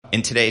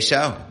In today's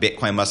show,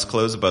 Bitcoin must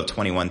close above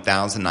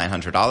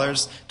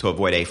 $21,900 to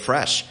avoid a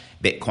fresh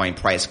Bitcoin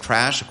price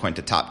crash, according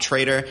to Top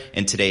Trader.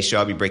 In today's show,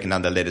 I'll be breaking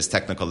down the latest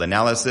technical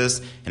analysis.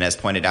 And as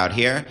pointed out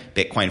here,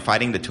 Bitcoin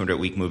fighting the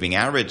 200-week moving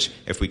average.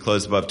 If we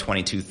close above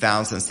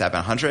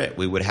 22,700,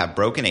 we would have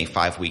broken a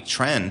 5-week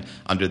trend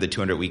under the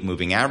 200-week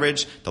moving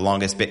average, the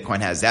longest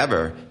Bitcoin has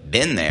ever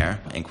been there.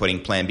 And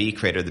quoting Plan B,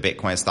 creator of the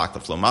Bitcoin stock to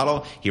flow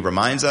model, he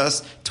reminds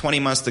us 20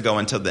 months to go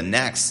until the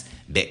next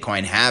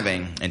Bitcoin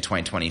halving in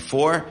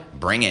 2024.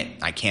 Bring it.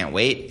 I can't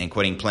wait. And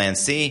quoting Plan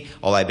C,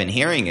 all I've been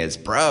hearing is,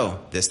 bro,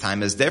 this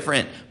time is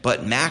different,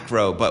 but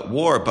macro, but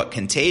war, but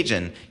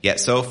contagion. Yet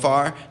so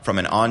far, from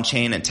an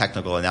on-chain and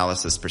technical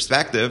analysis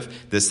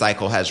perspective, this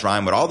cycle has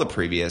rhymed with all the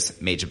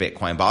previous major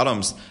Bitcoin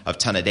bottoms. A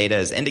ton of data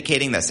is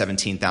indicating that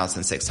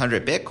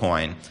 17,600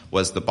 Bitcoin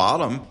was the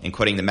bottom. And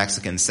quoting the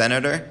Mexican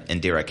senator,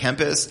 Indira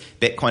Kempis,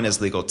 Bitcoin is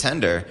legal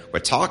tender.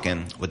 We're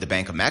talking with the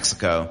Bank of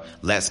Mexico.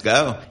 Let's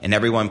go. And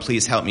everyone,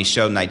 please help me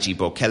show Nayib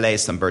Bukele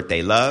some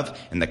birthday love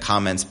in the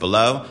comments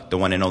below. The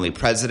one and only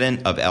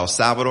president of El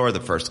Salvador,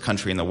 the first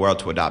country in the world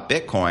to adopt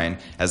Bitcoin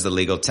as the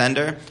legal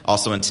tender.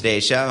 Also in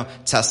today's show,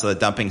 Tesla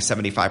dumping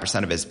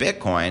 75% of its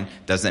Bitcoin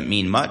doesn't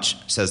mean much,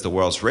 says the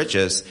world's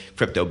richest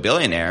crypto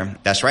billionaire.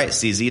 That's right,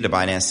 CZ, the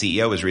Binance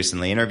CEO, was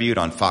recently interviewed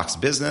on Fox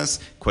Business.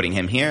 Quoting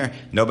him here,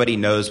 nobody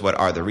knows what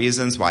are the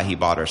reasons why he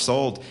bought or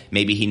sold.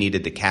 Maybe he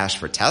needed the cash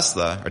for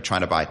Tesla or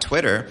trying to buy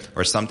Twitter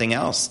or something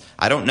else.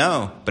 I don't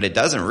know, but it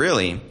doesn't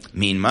really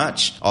mean much.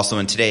 Also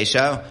in today's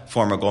show,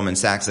 former Goldman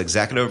Sachs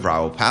executive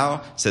Raoul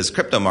Pal says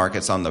crypto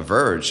markets on the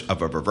verge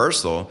of a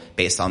reversal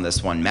based on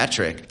this one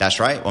metric. That's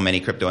right. While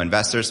many crypto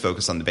investors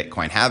focus on the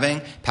Bitcoin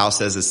halving, Pal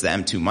says it's the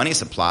M2 money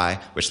supply,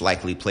 which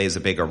likely plays a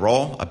bigger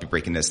role. I'll be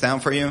breaking this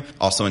down for you.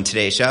 Also in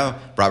today's show,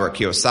 Robert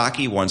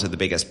Kiyosaki warns of the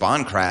biggest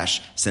bond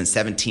crash since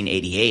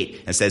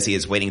 1788 and says he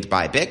is waiting to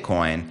buy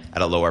Bitcoin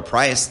at a lower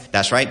price.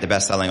 That's right. The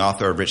best-selling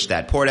author of Rich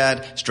Dad Poor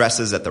Dad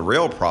stresses that the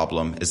real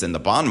problem is in the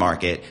bond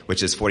market,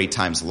 which is 40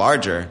 times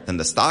larger than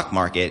the stock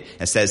market,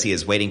 and says he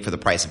is waiting for the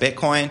price of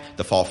Bitcoin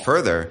to fall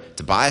further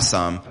to buy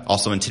some.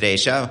 Also in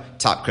today's show,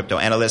 top crypto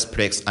analyst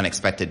predicts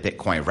unexpected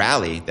Bitcoin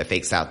rally that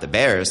fakes out the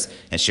bears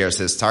and shares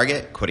his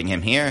target. Quoting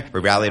him here, we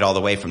rallied all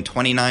the way from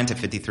 $29,000 to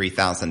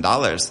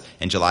 $53,000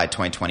 in July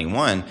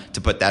 2021.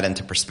 To put that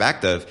into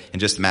perspective, in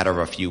just a matter of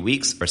a few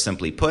weeks, or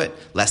simply put,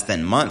 less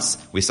than months,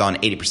 we saw an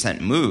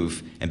 80%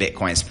 move in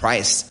Bitcoin's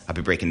price. I'll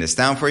be breaking this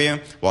down for you.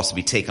 We'll also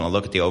be taking a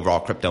look at the overall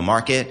crypto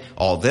market.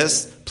 All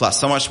this, plus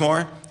so much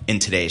more, in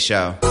today's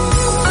show.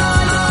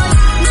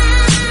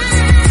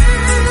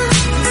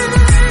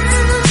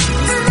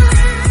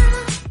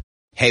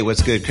 Hey,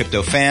 what's good,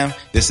 crypto fam?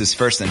 This is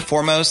first and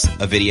foremost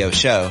a video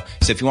show.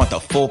 So if you want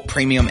the full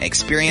premium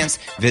experience,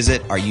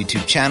 visit our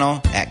YouTube channel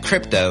at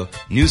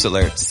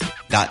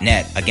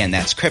cryptonewsalerts.net. Again,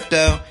 that's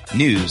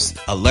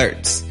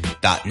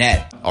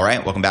cryptonewsalerts.net. All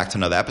right, welcome back to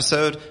another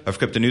episode of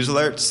Crypto News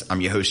Alerts.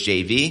 I'm your host,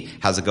 JV.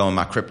 How's it going,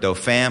 my crypto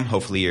fam?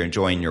 Hopefully you're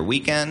enjoying your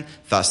weekend.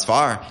 Thus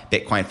far,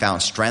 Bitcoin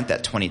found strength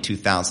at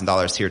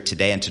 $22,000 here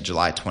today into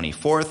July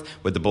 24th,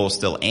 with the bulls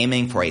still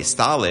aiming for a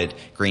solid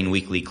green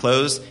weekly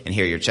close. And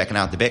here you're checking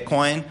out the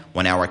Bitcoin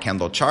 1-hour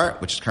candle chart,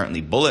 which is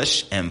currently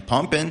bullish and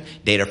pumping.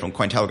 Data from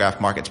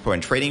Cointelegraph Markets Pro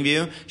and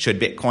TradingView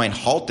showed Bitcoin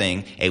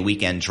halting a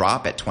weekend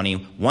drop at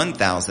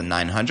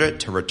 $21,900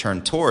 to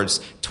return towards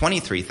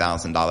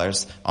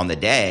 $23,000 on the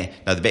day.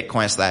 Now, the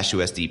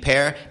Bitcoin/USD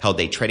pair held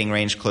a trading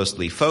range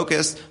closely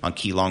focused on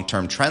key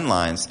long-term trend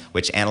lines,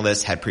 which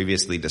analysts had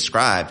previously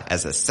described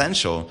as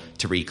essential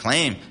to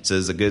reclaim. So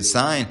this is a good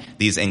sign.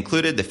 These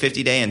included the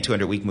 50-day and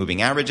 200-week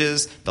moving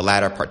averages, the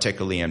latter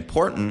particularly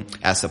important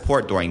as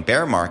support during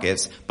bear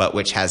markets, but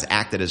which has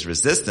acted as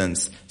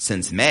resistance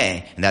since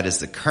May, and that is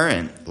the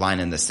current line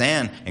in the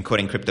sand. And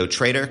quoting crypto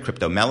trader,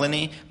 Crypto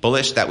Melanie,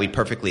 bullish that we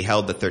perfectly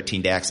held the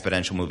 13-day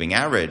exponential moving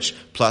average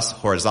plus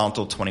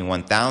horizontal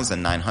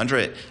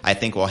 21,900. I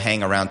think we'll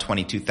hang around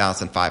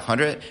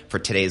 22,500 for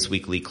today's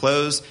weekly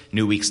close.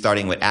 New week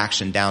starting with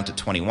action down to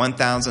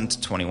 21,000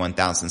 to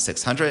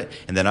 21,600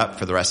 and then up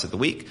for the rest of the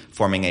week,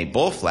 forming a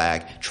bull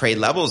flag. Trade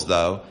levels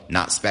though,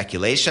 not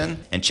speculation.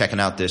 And checking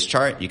out this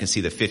chart, you can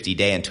see the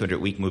 50-day and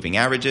 200-week moving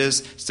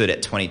averages stood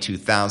at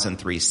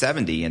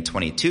 22,370 and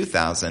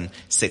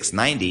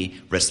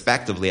 22,690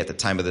 respectively at the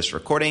time of this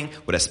recording,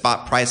 with a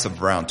spot price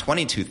of around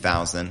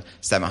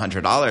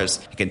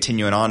 $22,700. And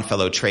continuing on,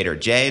 fellow trader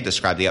Jay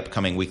described the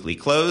upcoming weekly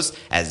close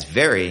as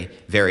very,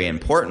 very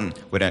important,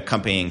 with an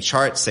accompanying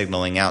chart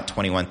signaling out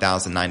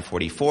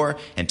 21,944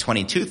 and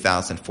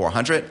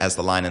 22,400 as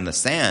the line in the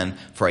sand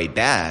for a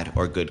bad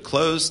or good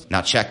close.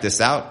 Now check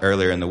this out.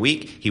 Earlier in the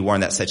week, he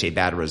warned that such a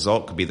bad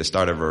result could be the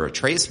start of a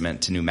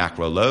retracement to new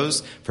macro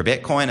lows for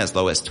Bitcoin as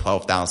low as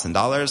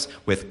 $12,000,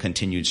 with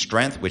continued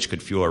strength, which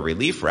could fuel a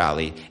relief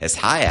rally as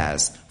high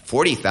as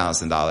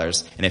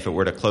 $40,000. And if it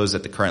were to close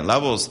at the current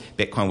levels,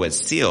 Bitcoin would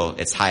seal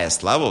its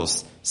highest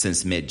levels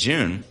since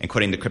mid-June. And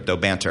quoting the Crypto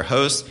Banter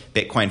host,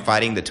 Bitcoin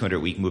fighting the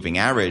 200-week moving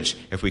average.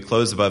 If we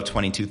close above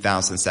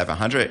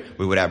 22,700,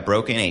 we would have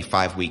broken a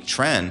 5-week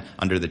trend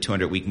under the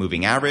 200-week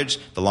moving average,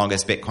 the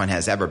longest Bitcoin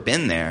has ever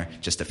been there.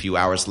 Just a few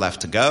hours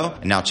left to go.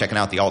 And now checking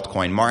out the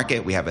altcoin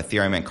market, we have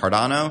Ethereum and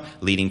Cardano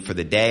leading for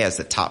the day as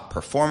the top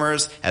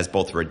performers, as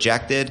both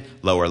rejected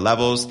lower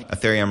levels.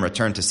 Ethereum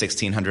returned to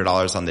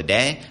 $1,600 on the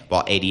day,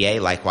 while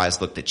ADA likewise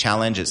looked to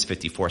challenge its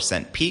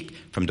 54-cent peak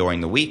from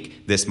during the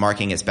week, this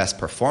marking its best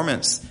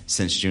performance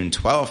since June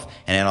 12th.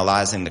 And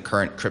analyzing the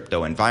current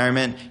crypto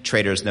environment,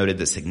 traders noted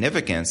the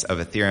significance of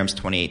Ethereum's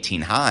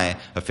 2018 high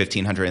of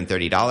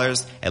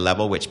 $1,530, a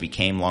level which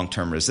became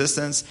long-term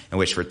resistance and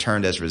which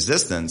returned as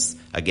resistance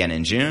again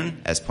in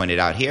June. As pointed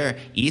out here,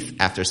 ETH,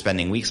 after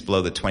spending weeks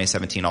below the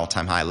 2017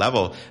 all-time high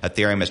level,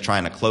 Ethereum is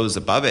trying to close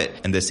above it.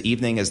 And this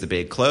evening is the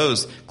big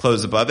close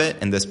above it,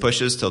 and this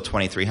pushes till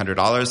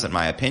 $2,300 in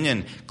my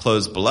opinion,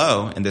 close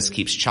below, and this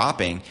keeps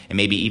chopping and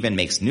maybe even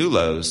makes new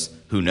lows.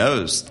 Who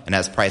knows? And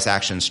as price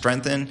action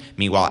strengthened,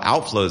 meanwhile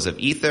outflows of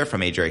Ether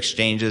from major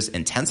exchanges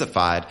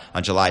intensified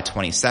on July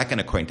 22nd,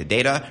 according to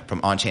data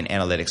from on-chain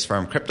analytics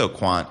firm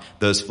CryptoQuant.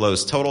 Those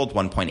flows totaled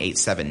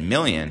 1.87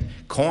 million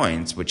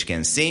coins, which you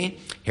can see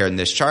here in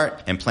this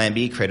chart. And Plan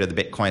B, creator of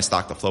the Bitcoin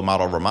stock-to-flow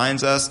model,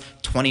 reminds us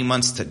 20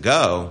 months to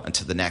go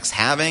until the next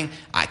halving.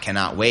 I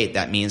cannot wait.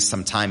 That means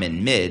sometime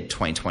in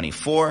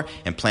mid-2024.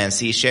 And Plan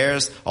C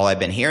shares, all I've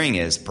been hearing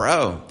is,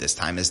 bro, this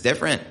time is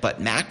different,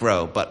 but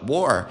macro, but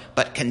war,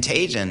 but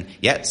contagion.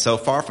 Yet, so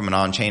far from an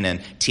on-chain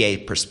and TA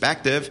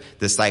perspective,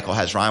 this cycle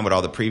has rhymed with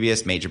all the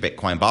previous major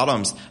Bitcoin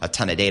bottoms. A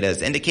ton of data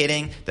is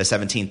indicating the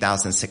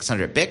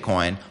 17,600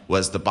 Bitcoin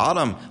was the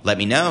bottom. Let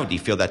me know, do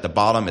you feel that the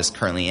bottom is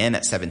currently in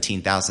at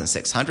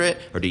 17,600,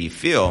 or do you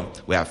feel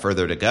we have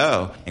further to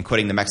go? And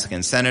quoting the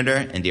Mexican Senator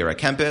Indira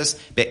Kempis,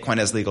 Bitcoin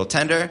as legal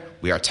tender,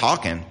 we are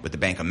talking with the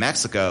Bank of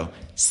Mexico.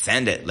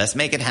 Send it. Let's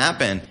make it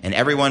happen. And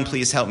everyone,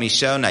 please help me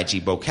show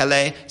Nayib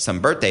Bukele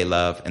some birthday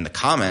love in the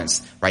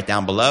comments right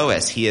down below,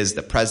 as he is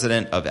the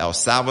president of El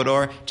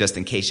Salvador, just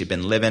in case you've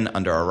been living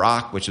under a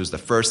rock, which was the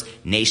first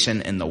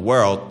nation in the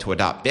world to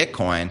adopt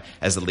Bitcoin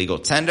as a legal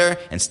tender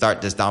and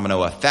start this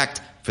domino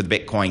effect for the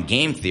Bitcoin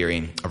game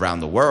theory around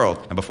the world.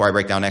 And before I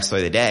break down next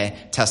story of the day,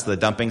 Tesla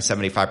dumping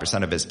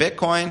 75% of its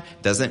Bitcoin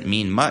doesn't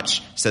mean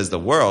much, says the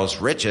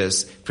world's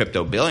richest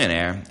crypto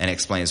billionaire, and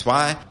explains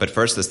why. But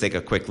first, let's take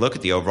a quick look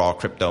at the overall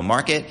crypto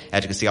market.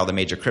 As you can see, all the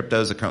major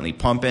cryptos are currently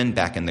pumping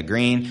back in the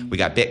green. We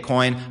got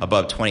Bitcoin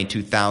above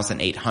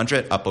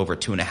 22,800, up over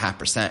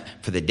 2.5%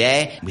 for the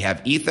day. We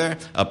have Ether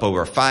up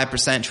over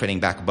 5%,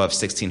 trading back above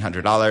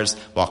 $1,600,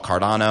 while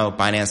Cardano,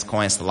 Binance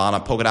Coin,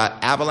 Solana,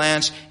 Polkadot,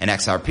 Avalanche, and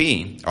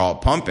XRP are all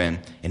pumping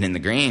and in the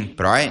green.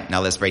 But all right,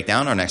 now let's break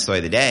down our next story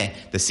of the day.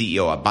 The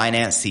CEO of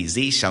Binance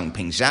CZ,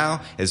 Changpeng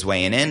Zhao, is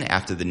weighing in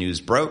after the news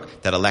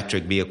broke that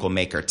electric vehicle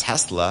maker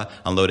Tesla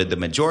unloaded the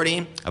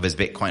majority of his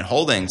Bitcoin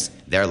holdings.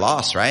 Their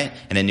loss, right?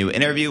 In a new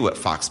interview with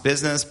Fox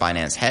Business,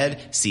 Binance head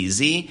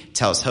CZ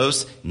tells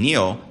host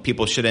Neil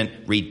people shouldn't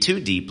read too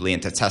deeply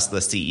into Tesla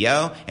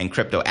CEO and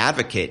crypto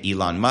advocate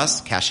Elon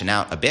Musk cashing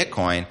out a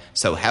Bitcoin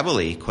so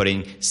heavily.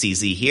 Quoting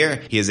CZ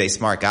here, he is a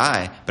smart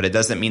guy, but it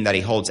doesn't mean that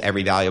he holds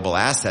every valuable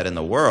asset in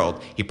the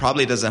world. He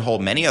probably doesn't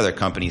hold many other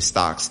companies'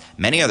 stocks,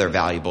 many other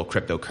valuable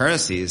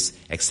cryptocurrencies,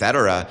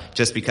 etc.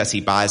 Just because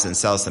he buys and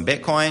sells some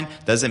Bitcoin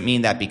doesn't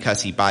mean that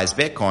because he buys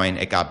Bitcoin,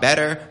 it got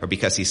better, or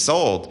because he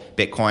sold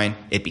Bitcoin,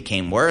 it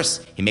became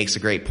worse. He makes a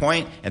great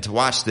point. And to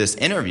watch this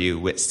interview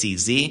with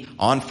CZ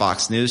on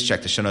Fox News,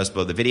 check the show notes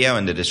below the video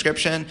in the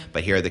description.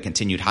 But here are the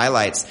continued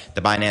highlights.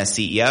 The Binance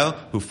CEO,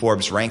 who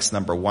Forbes ranks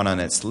number 1 on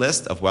its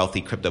list of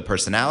wealthy crypto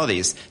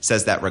personalities,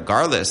 says that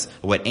regardless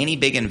of what any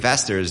big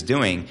investor is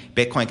doing,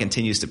 Bitcoin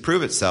continues to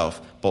prove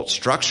itself, both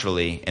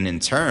structurally and in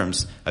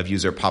terms of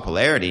user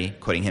popularity.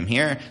 Quoting him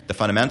here, the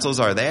fundamentals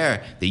are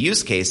there, the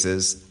use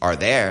cases are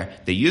there,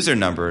 the user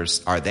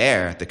numbers are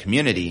there, the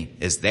community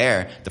is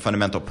there. The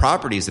fundamental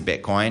properties of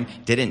Bitcoin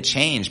didn't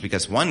change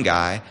because one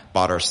guy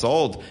bought or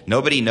sold.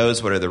 Nobody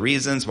knows what are the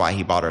reasons why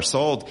he bought or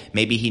sold.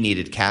 Maybe he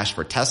needed cash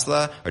for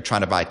Tesla or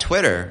trying to buy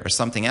Twitter or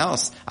something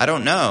else. I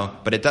don't know,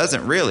 but it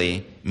doesn't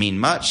really mean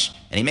much.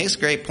 And he makes a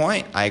great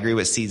point. I agree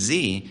with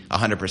CZ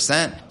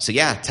 100%. So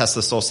yeah,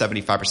 Tesla sold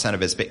 75%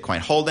 of its Bitcoin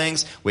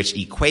holdings, which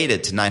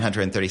equated to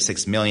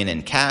 $936 million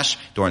in cash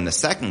during the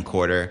second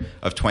quarter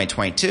of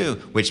 2022,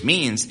 which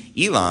means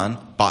Elon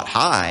bought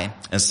high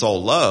and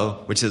sold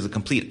low, which is the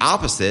complete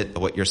opposite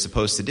of what you're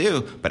supposed to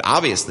do. But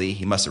obviously,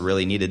 he must have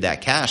really needed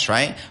that cash,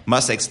 right?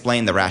 Musk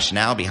explained the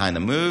rationale behind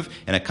the move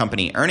in a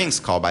company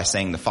earnings call by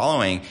saying the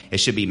following: it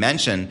should be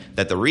mentioned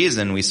that the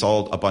reason we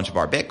sold a bunch of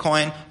our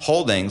Bitcoin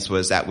holdings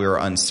was that we were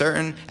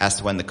uncertain as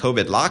to when the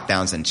COVID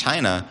lockdowns in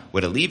China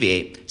would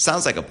alleviate.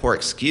 Sounds like a poor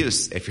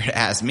excuse if you're to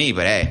ask me,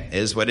 but hey, it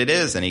is what it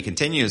is. And he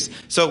continues,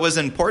 so it was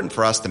important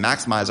for us to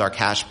maximize our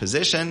cash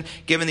position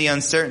given the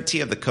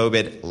uncertainty of the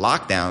COVID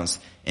lockdowns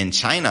in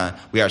China.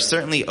 We are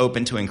certainly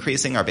open to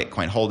increasing our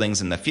Bitcoin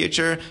holdings in the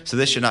future, so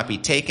this should not be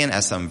taken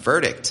as some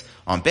verdict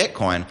on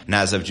Bitcoin. And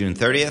as of June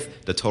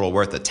 30th, the total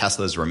worth of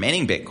Tesla's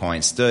remaining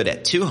Bitcoin stood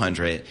at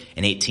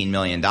 $218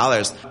 million.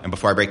 And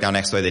before I break down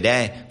next story of the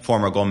day,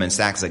 former Goldman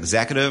Sachs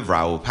executive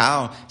Raoul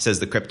Pal says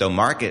the crypto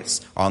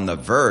markets are on the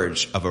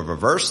verge of a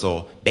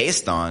reversal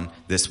based on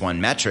this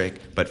one metric.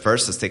 But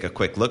first, let's take a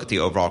quick look at the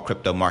overall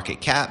crypto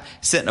market cap,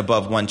 sitting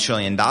above $1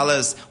 trillion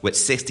with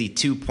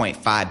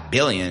 $62.5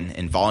 billion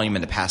in volume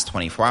in the past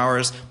 24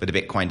 hours, with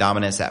the Bitcoin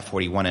dominance at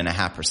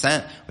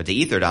 41.5%, with the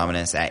Ether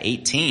dominance at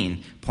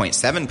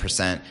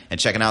 18.7%. And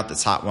checking out the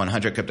top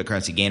 100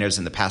 cryptocurrency gainers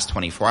in the past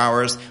 24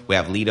 hours, we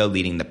have Lido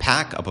leading the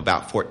pack up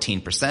about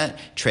 14%,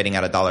 trading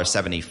at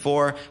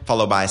 $1.74,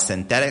 followed by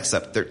Synthetics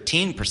up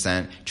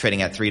 13%,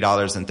 trading at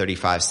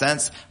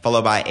 $3.35,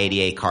 followed by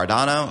ADA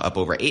Cardano up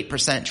over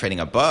 8%, trading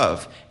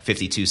above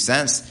 52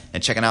 cents.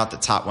 And checking out the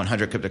top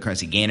 100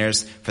 cryptocurrency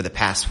gainers for the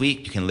past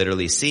week, you can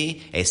literally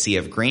see a sea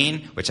of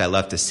green, which I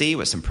love to see,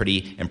 with some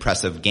pretty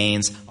impressive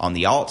gains on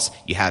the alts.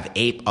 You have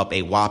Ape up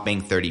a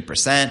whopping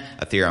 30%,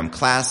 Ethereum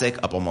Classic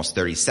up almost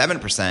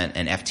 37%,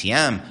 and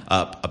FTM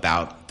up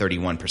about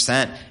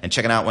 31%. And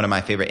checking out one of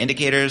my favorite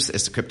indicators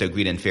is the Crypto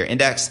Greed and Fear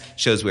Index.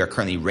 Shows we are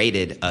currently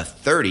rated a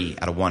 30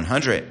 out of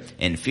 100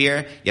 in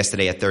fear.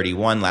 Yesterday at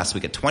 31, last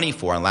week at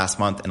 24, and last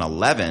month an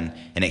 11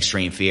 in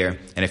extreme fear.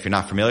 And if you're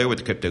not familiar with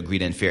the Crypto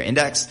Greed and Fear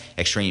Index,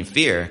 extreme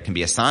fear can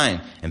be a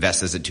sign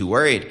investors are too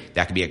worried.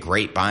 That could be a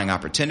great buying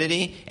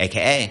opportunity,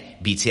 aka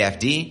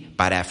BTFD,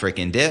 buy that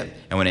freaking dip.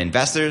 And when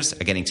investors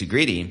are getting too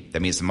greedy,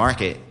 that means the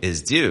market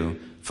is due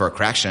for a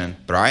correction.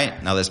 But all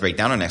right, now let's break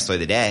down our next story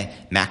of the day.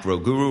 Macro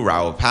guru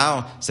Raoul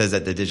Pal says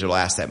that the digital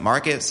asset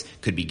markets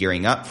could be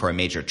gearing up for a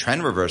major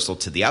trend reversal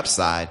to the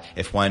upside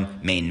if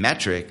one main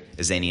metric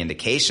is any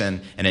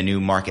indication. In a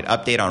new market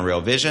update on Real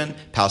Vision,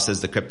 Pal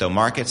says the crypto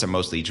markets are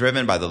mostly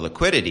driven by the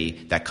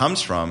liquidity that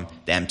comes from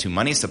the M2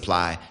 money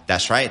supply.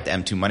 That's right, the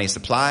M2 money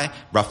supply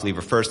roughly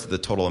refers to the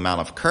total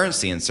amount of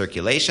currency in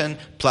circulation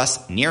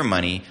plus near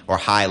money or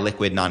high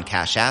liquid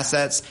non-cash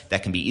assets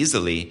that can be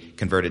easily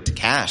converted to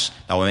cash.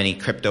 Now, when many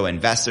crypto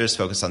investors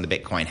focus on the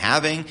Bitcoin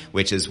halving,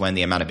 which is when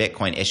the amount of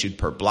Bitcoin issued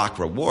per block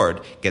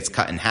reward gets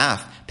cut in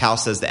half, Pal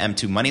says the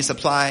M2 money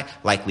supply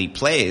likely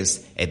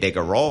plays a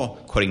bigger role.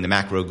 Quoting the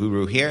macro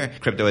guru here,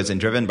 crypto isn't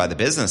driven by the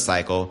business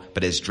cycle,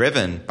 but is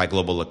driven by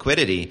global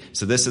liquidity.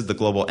 So this is the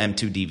global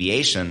M2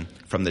 deviation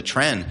from the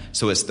trend.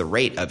 So it's the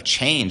rate of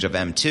change of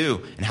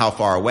M2 and how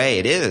far away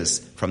it is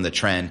from the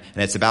trend.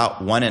 And it's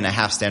about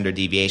 1.5 standard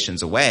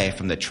deviations away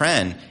from the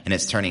trend, and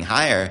it's turning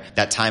higher.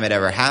 That time it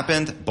ever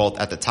happened, both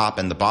at the top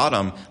and the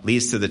bottom,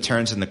 leads to the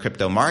turns in the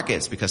crypto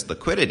markets because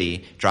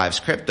liquidity drives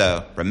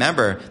crypto.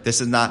 Remember,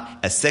 this is not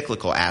a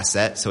cyclical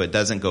asset, so it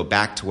doesn't go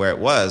back to where it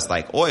was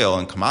like oil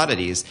and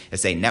commodities.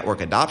 It's a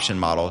network adoption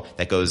model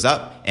that goes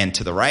up and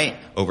to the right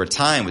over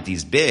time with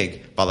these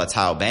big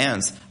volatile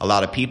bands. A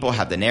lot of people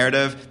have the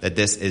narrative that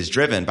this is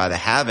driven by the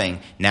halving.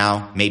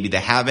 Now, maybe the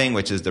halving,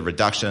 which is the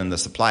reduction in the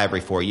supply every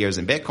 4 years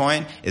in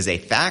Bitcoin, is a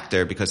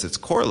factor because it's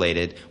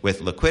correlated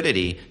with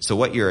liquidity. So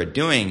what you're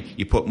doing,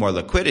 you put more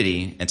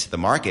liquidity into the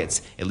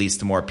markets. It leads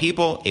to more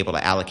people able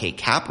to allocate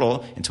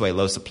capital into a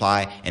low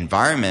supply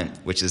environment,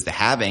 which is the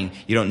halving.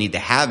 You don't need the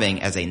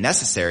halving as a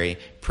necessary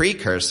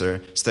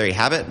precursor. So there you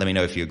have it. Let me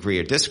know if you agree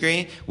or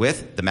disagree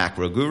with the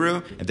macro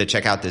guru. And to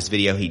check out this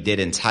video he did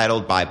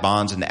entitled Buy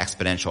Bonds in the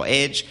Exponential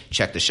Age,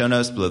 check the show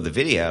notes below the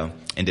video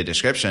in the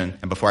description.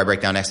 And before I break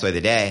down next story of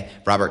the day,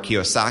 Robert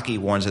Kiyosaki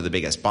warns of the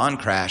biggest bond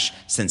crash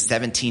since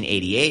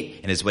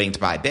 1788 and is waiting to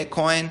buy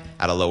Bitcoin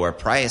at a lower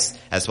price,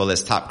 as well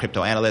as top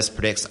crypto analyst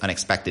predicts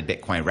unexpected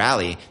Bitcoin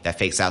rally that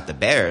fakes out the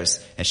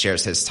bears and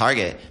shares his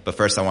target. But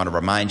first, I want to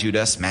remind you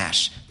to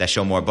smash that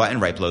show more button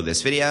right below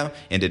this video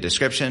in the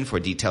description for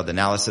detailed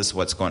analysis of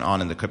what's going on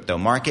in the crypto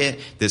market.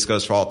 This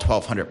goes for all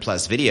 1,200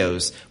 plus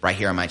videos right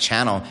here on my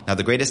channel. Now,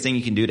 the greatest thing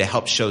you can do to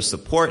help show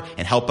support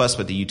and help us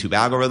with the YouTube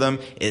algorithm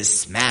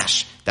is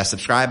smash that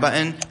subscribe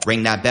button,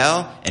 ring that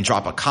bell, and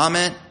drop a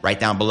comment right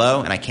down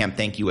below. And I can't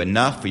thank you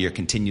enough for your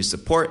continued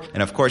support.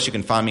 And of course, you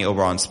can find me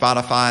over on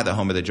Spotify, the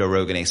home of the Joe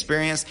Rogan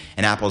Experience,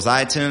 and Apple's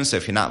iTunes. So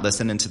if you're not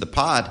listening to the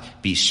pod,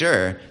 be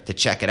sure to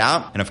check it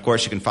out. And of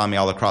course, you can find me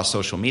all across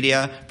social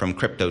media, from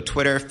crypto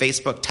Twitter,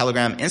 Facebook,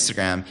 Telegram,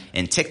 Instagram,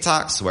 and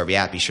TikTok. So wherever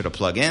you're at, be sure to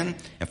plug in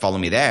and follow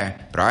me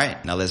there. But all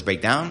right, now let's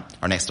break down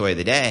our next story of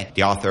the day.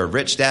 The author of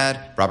Rich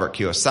Dad, Robert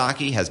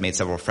Kiyosaki, has made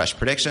several fresh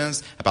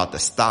predictions about the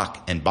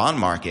stock and bond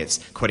markets.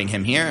 Quoting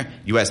him here,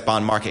 U.S.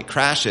 bond market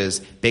crashes,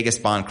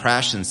 biggest bond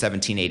crash since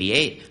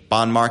 1788.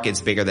 Bond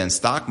market's bigger than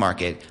stock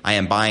market. I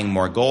am buying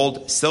more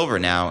gold, silver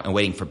now, and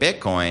waiting for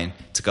Bitcoin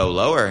to go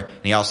lower.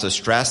 And he also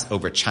stressed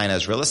over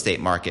China's real estate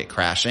market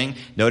crashing,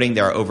 noting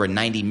there are over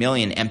 90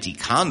 million empty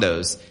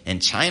condos in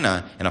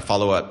China. In a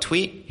follow-up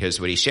tweet, here's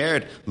what he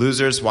shared.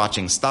 Losers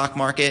watching stock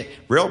market.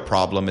 Real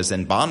problem is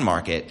in bond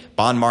market.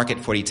 Bond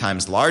market 40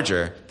 times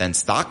larger than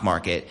stock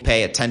market.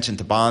 Pay attention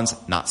to bonds,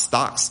 not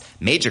stocks.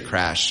 Major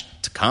crash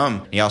to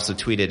come. He also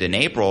tweeted in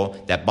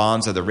April that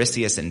bonds are the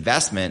riskiest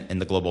investment in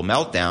the global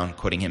meltdown,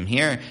 quoting him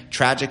here,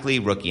 tragically,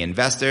 rookie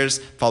investors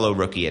follow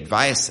rookie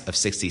advice of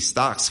 60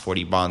 stocks,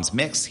 40 bonds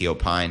mix, he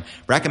opined,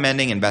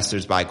 recommending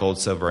investors buy gold,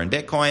 silver, and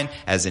Bitcoin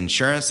as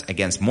insurance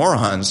against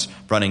morons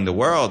running the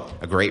world.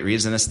 A great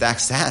reason to stack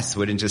sats,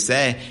 wouldn't you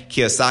say?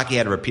 Kiyosaki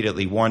had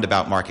repeatedly warned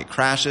about market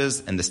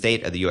crashes and the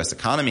state of the U.S.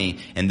 economy,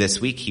 and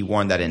this week he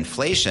warned that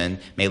inflation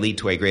may lead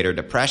to a greater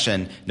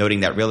depression,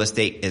 noting that real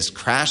estate is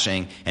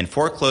crashing and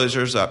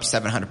foreclosures are up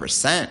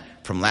 700%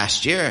 from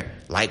last year.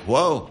 Like,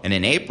 whoa. And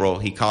in April,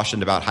 he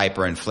cautioned about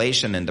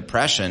hyperinflation and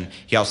depression.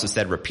 He also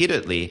said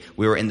repeatedly,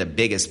 we were in the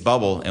biggest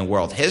bubble in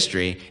world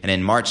history. And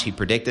in March, he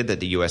predicted that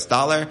the US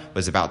dollar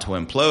was about to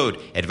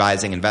implode,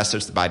 advising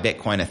investors to buy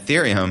Bitcoin,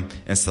 Ethereum,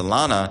 and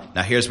Solana.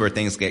 Now, here's where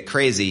things get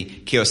crazy.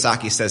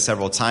 Kiyosaki says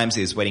several times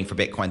he is waiting for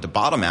Bitcoin to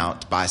bottom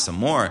out to buy some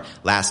more.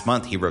 Last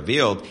month, he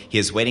revealed he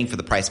is waiting for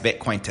the price of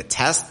Bitcoin to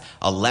test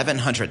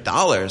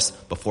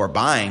 $1,100 before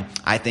buying.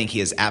 I think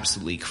he is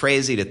absolutely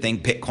crazy to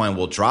think Bitcoin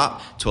will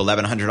drop to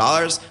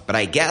 $1,100, but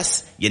I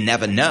guess you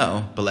never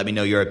know. But let me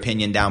know your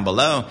opinion down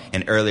below.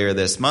 And earlier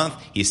this month,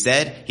 he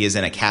said he is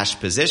in a cash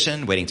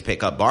position waiting to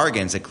pick up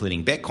bargains,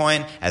 including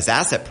Bitcoin, as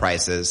asset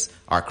prices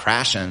are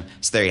crashing.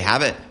 So there you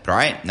have it. But all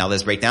right, now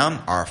let's break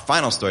down our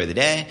final story of the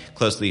day.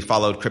 Closely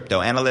followed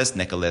crypto analyst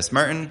Nicholas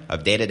Merton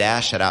of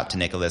DataDash, shout out to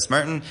Nicholas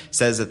Merton,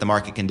 says that the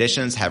market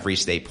conditions have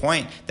reached a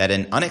point that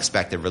an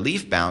unexpected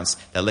relief bounce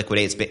that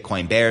liquidates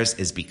Bitcoin bears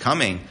is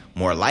becoming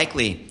more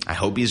likely. I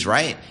hope he's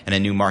right. In a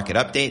new market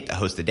update, the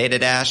host of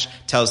DataDash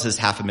tells his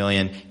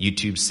 500,000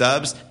 YouTube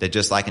subs that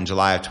just like in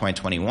July of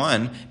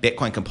 2021,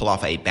 Bitcoin can pull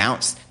off a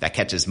bounce that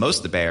catches most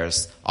of the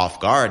bears off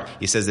guard.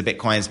 He says that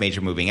Bitcoin's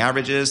major moving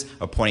averages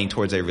are pointing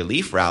towards a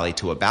relief rally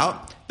to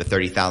about the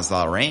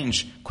 $30,000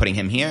 range. Quoting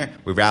him here,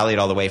 we rallied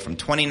all the way from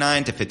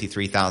 $29,000 to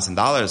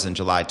 $53,000 in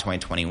July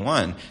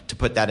 2021. To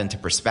put that into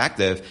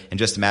perspective, in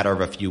just a matter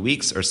of a few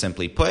weeks, or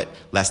simply put,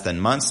 less than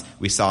months,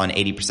 we saw an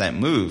 80%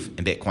 move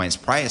in Bitcoin's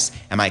price.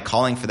 Am I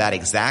calling for that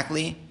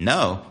exactly?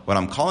 No. What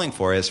I'm calling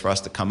for is for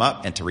us to come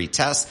up and to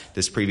retest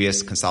this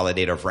previous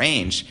consolidative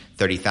range,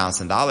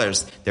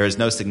 $30,000. There is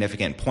no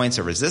significant points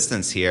of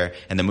resistance here,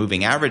 and the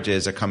moving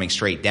averages are coming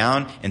straight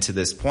down into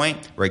this point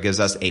where it gives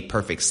us a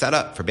perfect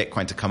setup for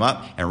Bitcoin to come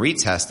up and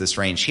retest this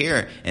range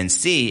here and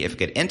see if it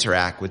could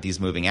interact with these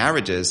moving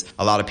averages.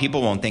 A lot of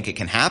people won't think it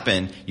can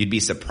happen. You'd be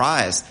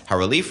surprised how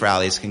relief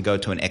rallies can go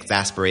to an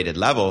exasperated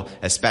level,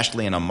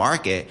 especially in a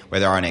market where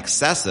there are an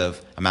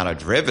excessive amount of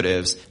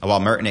derivatives. And while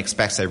Merton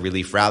expects a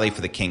relief rally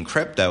for the king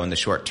crypto in the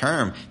short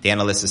term, the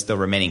analyst is still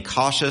remaining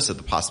cautious of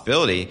the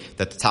possibility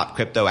that the top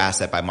crypto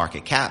asset by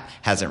market cap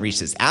hasn't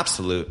reached its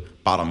absolute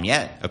bottom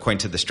yet. According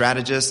to the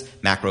strategist,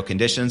 macro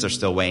conditions are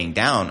still weighing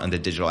down on the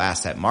digital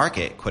asset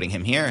market. Quoting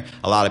him here,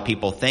 a lot of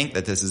people think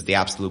that this is the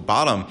absolute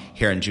bottom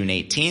here in June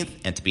 18th.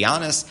 And to be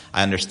honest,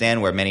 I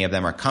understand where many of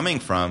them are coming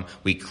from.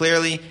 We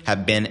clearly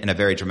have been in a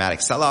very dramatic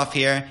sell-off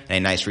here and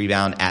a nice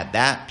rebound at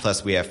that.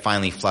 Plus, we have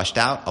finally flushed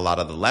out a lot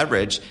of the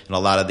leverage and a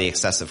lot of the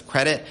excessive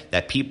credit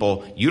that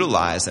people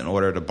utilize in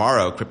order to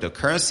borrow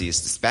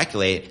cryptocurrencies to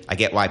speculate. I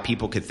get why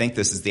people could think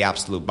this is the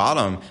absolute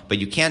bottom, but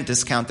you can't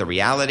discount the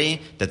reality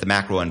that the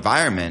macro environment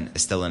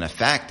is still in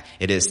effect.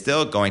 It is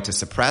still going to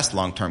suppress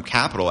long-term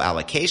capital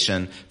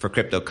allocation for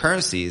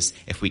cryptocurrencies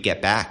if we get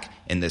back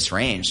in this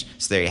range.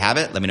 So there you have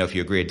it. Let me know if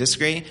you agree or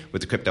disagree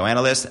with the crypto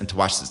analyst, and to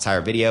watch this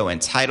entire video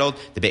entitled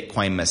The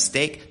Bitcoin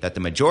Mistake That the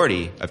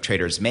Majority of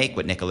Traders Make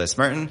with Nicholas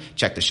Merton,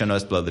 check the show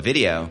notes below the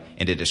video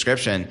in the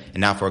description.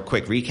 And now for a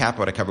quick recap of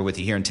what I covered with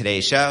you here in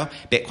today's show.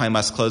 Bitcoin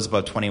must close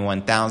above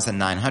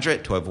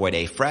 21,900 to avoid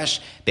a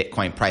fresh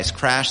Bitcoin price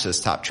crash, says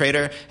top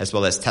trader, as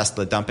well as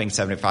Tesla dumping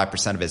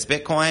 75% of its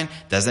Bitcoin.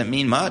 Doesn't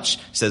mean much,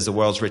 says the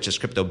world's richest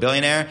crypto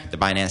billionaire, the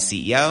Binance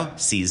CEO,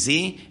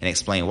 CZ, and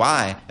explain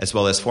why, as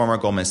well as former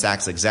Goldman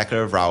Sachs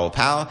executive Raoul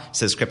Pal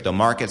says crypto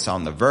markets are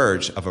on the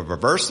verge of a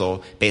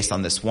reversal based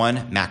on this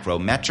one macro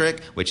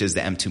metric, which is the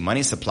M2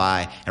 money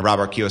supply. And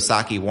Robert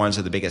Kiyosaki warns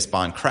of the biggest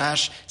bond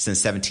crash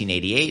since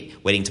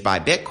 1788, waiting to buy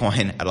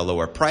Bitcoin at a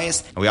lower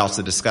price. And we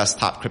also discussed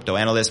top crypto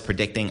analysts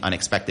predicting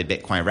unexpected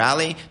Bitcoin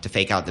rally to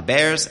fake out the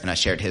bears, and I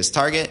shared his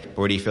target. But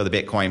where do you feel the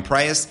Bitcoin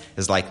price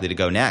is likely to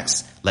go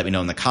next? Let me know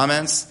in the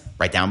comments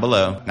right down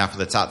below. Now for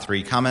the top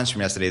 3 comments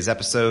from yesterday's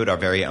episode, our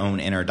very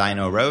own Inner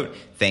Dino wrote,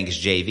 "Thanks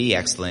JV,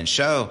 excellent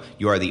show.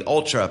 You are the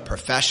ultra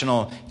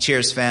professional.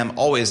 Cheers fam,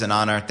 always an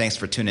honor. Thanks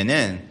for tuning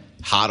in.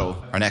 Hodl."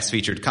 Our next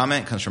featured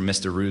comment comes from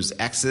Mr. Ruse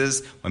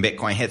X's. "When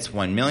Bitcoin hits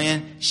 1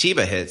 million,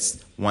 Shiba hits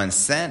 1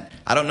 cent.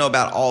 I don't know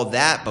about all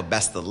that, but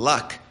best of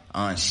luck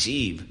on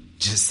Sheeb.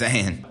 Just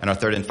saying." And our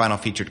third and final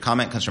featured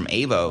comment comes from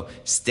Avo.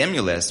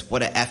 "Stimulus,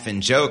 what a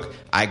effing joke."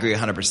 I agree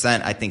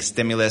 100%. I think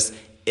stimulus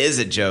is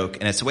a joke,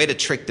 and it's a way to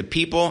trick the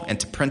people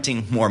into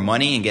printing more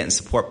money and getting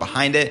support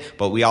behind it.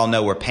 But we all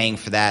know we're paying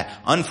for that,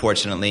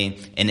 unfortunately,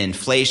 in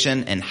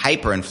inflation and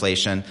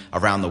hyperinflation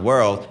around the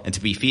world. And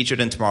to be featured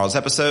in tomorrow's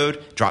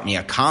episode, drop me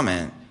a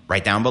comment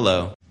right down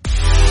below.